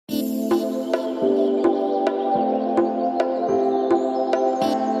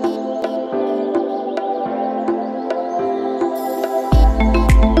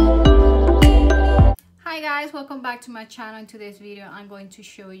welcome back to my channel. In today's video I'm going to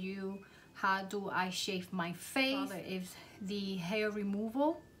show you how do I shave my face. It's the hair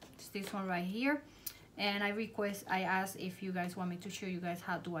removal. It's this one right here, and I asked if you guys want me to show you guys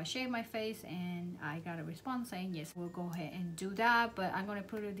how do I shave my face, and I got a response saying yes, we'll go ahead and do that. But I'm gonna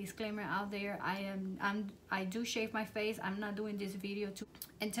put a disclaimer out there. I do shave my face. I'm not doing this video to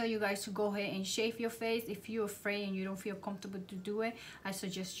tell you guys to go ahead and shave your face. If you're afraid and you don't feel comfortable to do it, I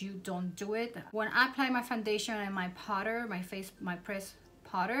suggest you don't do it. When I apply my foundation and my powder, my pressed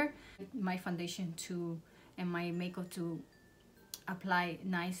powder, my foundation and my makeup to apply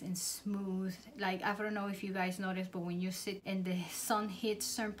nice and smooth. Like, I don't know if you guys noticed, but when you sit and the sun hits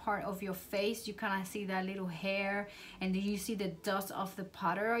certain part of your face, you kind of see that little hair, and then you see the dust of the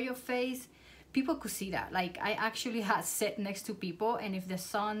powder on your face. People could see that. Like, I actually had sat next to people, and if the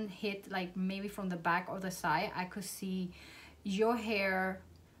sun hit like maybe from the back or the side, I could see your hair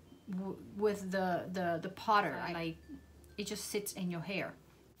with the powder. Like, it just sits in your hair.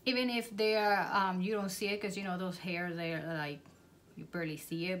 Even if they're you don't see it, because you know those hairs, they're like, you barely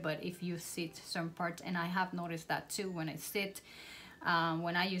see it. But if you sit certain parts, and I have noticed that too, when I sit,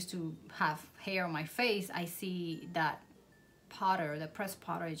 when I used to have hair on my face, I see that powder, the pressed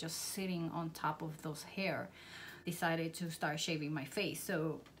powder, is just sitting on top of those hair. Decided to start shaving my face.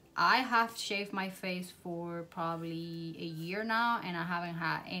 So I have shaved my face for probably a year now, and I haven't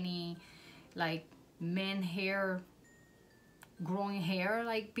had any like men hair, growing hair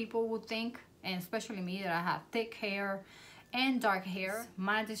like people would think, and especially me that I have thick hair and dark hair.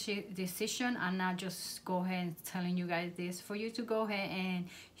 My decision. I'm not just go ahead and telling you guys this for you to go ahead and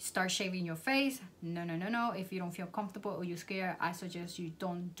start shaving your face. No. If you don't feel comfortable or you're scared, I suggest you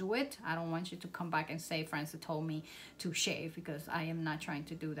don't do it. I don't want you to come back and say friends told me to shave, because I am not trying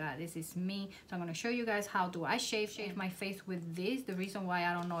to do that. This is me. So I'm going to show you guys how do I shave my face with this. The reason why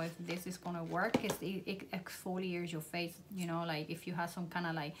I don't know if this is going to work is it exfoliates your face. You know, like if you have some kind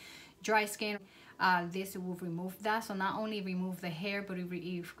of like dry skin, this will remove that. So not only remove the hair, but it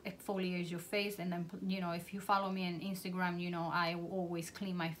exfoliates your face. And then, you know, if you follow me on Instagram, you know I always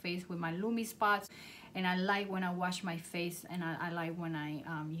clean my face with my Lumi spots, and I like when I wash my face, and I like when I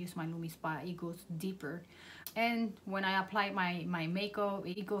use my Lumi spot. It goes deeper, and when I apply my makeup,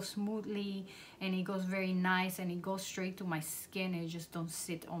 it goes smoothly, and it goes very nice, and it goes straight to my skin. It just don't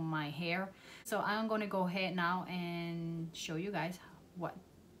sit on my hair. So I'm gonna go ahead now and show you guys what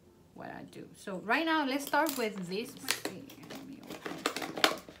I do. So right now, let's start with this.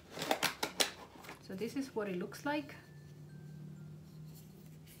 So this is what it looks like.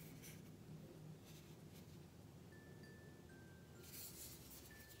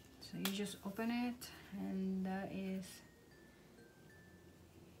 So you just open it, and that is.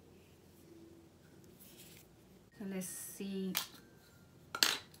 So let's see.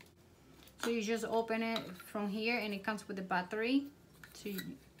 So you just open it from here, and it comes with the battery.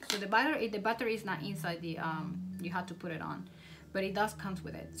 So the battery is not inside the you have to put it on, but it does comes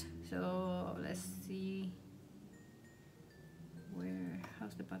with it. So let's see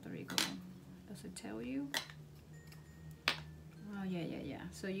how's the battery going. Does it tell you? Oh yeah.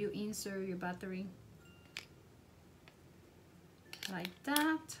 So you insert your battery like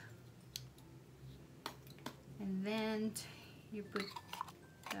that, and then you put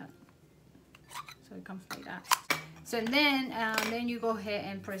that, so it comes like that. So then you go ahead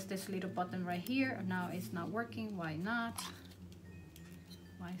and press this little button right here. Now it's not working. Why not?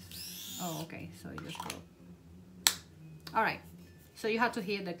 Oh, okay. So you just go. All right. So you have to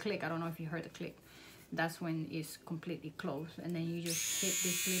hear the click. I don't know if you heard the click. That's when it's completely closed. And then you just hit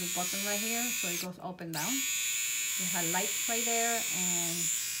this little button right here, so it goes up and down. You have lights right there, and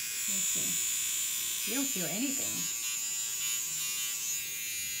let's see. You don't feel anything.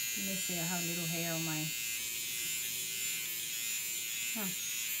 Let me see. I have a little hair on my.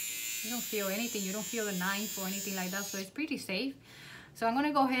 You don't feel anything. You don't feel the knife or anything like that, so it's pretty safe. So I'm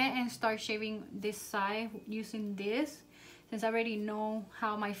gonna go ahead and start shaving this side using this, since I already know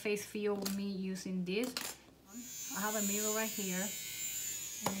how my face feels with me using this. I have a mirror right here.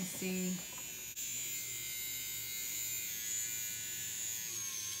 Let me see.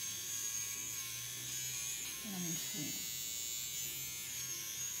 Let me see.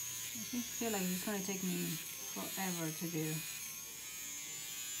 I feel like it's gonna take me forever to do.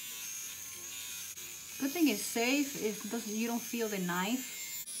 Good thing it's safe. You don't feel the knife.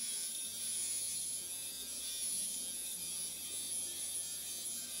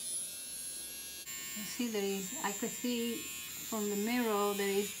 See that I could see from the mirror that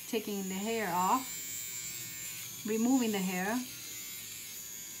it's taking the hair off, removing the hair,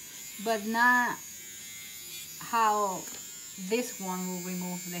 but not how this one will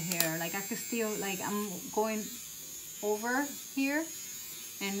remove the hair. Like I could still, like I'm going over here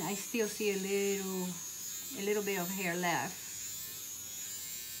and I still see a little bit of hair left.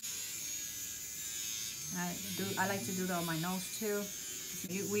 I like to do that on my nose too.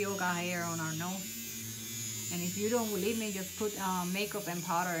 We all got hair on our nose. And if you don't believe me, just put makeup and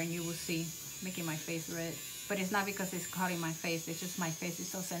powder and you will see making my face red. But it's not because it's cutting my face, it's just my face is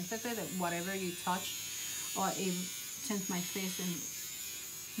so sensitive that whatever you touch, or it turns my face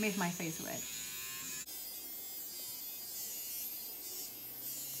and makes my face red.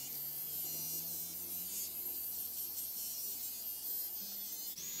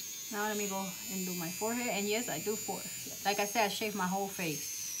 Now let me go and do my forehead. And yes, I do forehead. Like I said, I shave my whole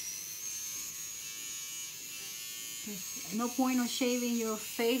face. There's no point of shaving your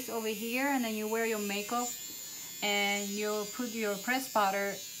face over here and then you wear your makeup and you put your press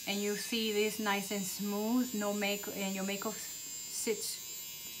powder and you see this nice and smooth, no makeup, and your makeup sits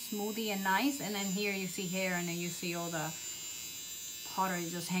smoothly and nice, and then here you see hair and then you see all the powder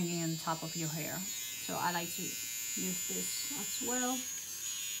just hanging on top of your hair. So I like to use this as well.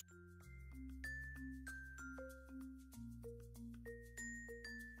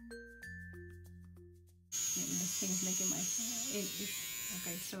 This thing's making my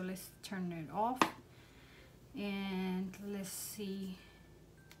okay, so let's turn it off and let's see.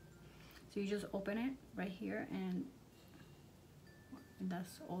 So you just open it right here and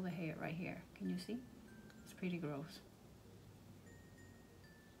that's all the hair right here. Can you see? It's pretty gross.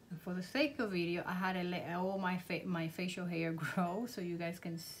 And for the sake of video, I had to let all my facial hair grow so you guys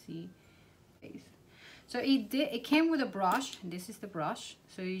can see. So it came with a brush. This is the brush.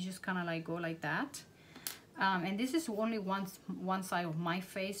 So you just kind of like go like that. And this is only one side of my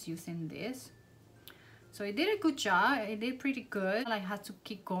face using this. So it did a good job. It did pretty good. I had to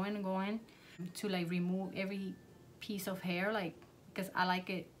keep going to like remove every piece of hair, like, because I like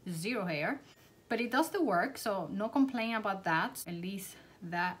it zero hair. But it does the work, so no complaint about that. At least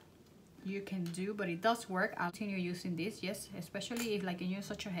that you can do, but it does work. I'll continue using this, yes, especially if like you're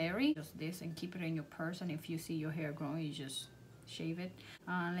such a hairy. Just this and keep it in your purse, and if you see your hair growing, you just shave it.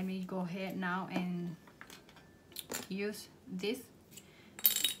 Let me go ahead now and use this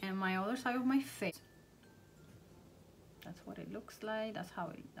and my other side of my face. That's what it looks like. That's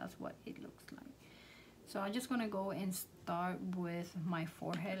what it looks like. So I'm just gonna go and start with my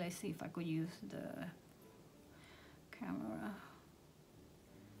forehead. Let's see if I could use the camera.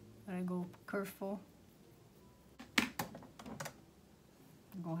 Gotta go careful.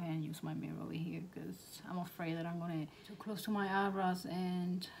 Go ahead and use my mirror over here because I'm afraid that I'm gonna too close to my eyebrows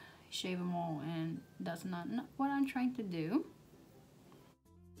and shave them all, and that's not what I'm trying to do.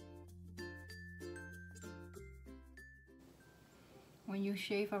 When you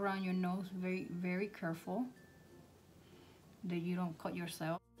shave around your nose, very careful that you don't cut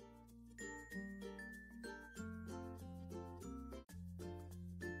yourself.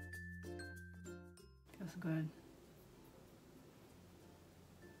 Feels good.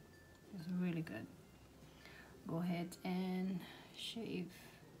 It's really good. Go ahead and shave.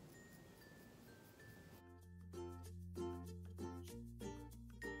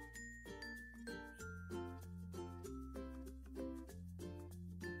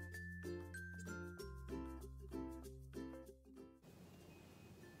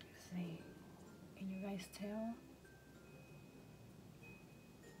 See, can you guys tell?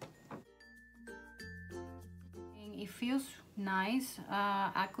 It feels nice.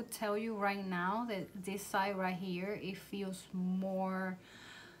 I could tell you right now that this side right here, it feels more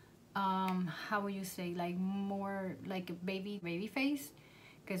how would you say, like more like a baby face,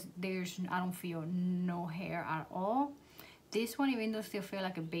 because I don't feel no hair at all. This one, even though still feel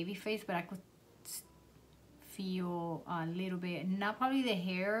like a baby face, but I could feel a little bit, not probably the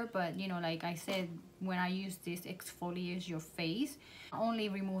hair, but you know, like I said, when I use this, exfoliates your face. Not only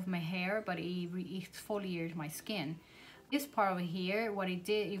remove my hair, but it exfoliates my skin. This part over here, what it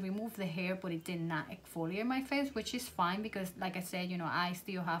did, it removed the hair, but it did not exfoliate my face, which is fine because, like I said, you know, I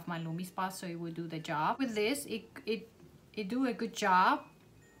still have my lumi spots, so it will do the job. With this, it do a good job.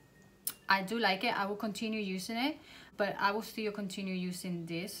 I do like it. I will continue using it, but I will still continue using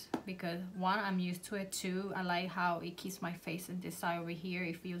this because one, I'm used to it. Two, I like how it keeps my face in this side over here.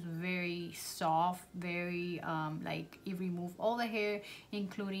 It feels very soft, very like it removes all the hair,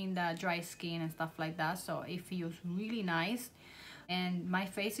 including the dry skin and stuff like that. So it feels really nice. And my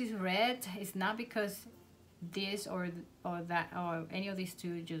face is red. It's not because this or that or any of these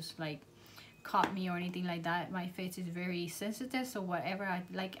two just like caught me or anything like that. My face is very sensitive, so whatever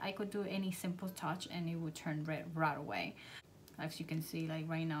I could do any simple touch and it would turn red right away. As you can see, like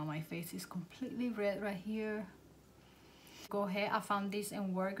right now my face is completely red right here. Go ahead, I found this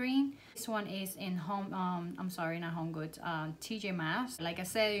in Wargreen. This one is in Home, I'm sorry, not Home Goods, TJ Maxx. Like I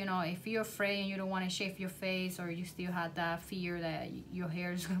said, you know, if you're afraid and you don't want to shave your face, or you still have that fear that your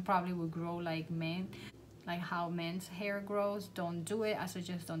hair is probably will grow like men, like how men's hair grows, don't do it. I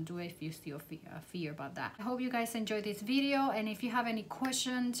suggest don't do it if you still fear about that. I hope you guys enjoyed this video, and if you have any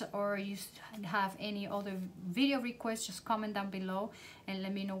questions or you have any other video requests, just comment down below and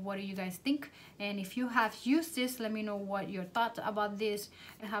let me know what do you guys think. And if you have used this, let me know what your thoughts about this.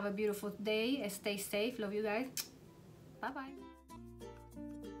 Have a beautiful day, stay safe, love you guys, bye bye.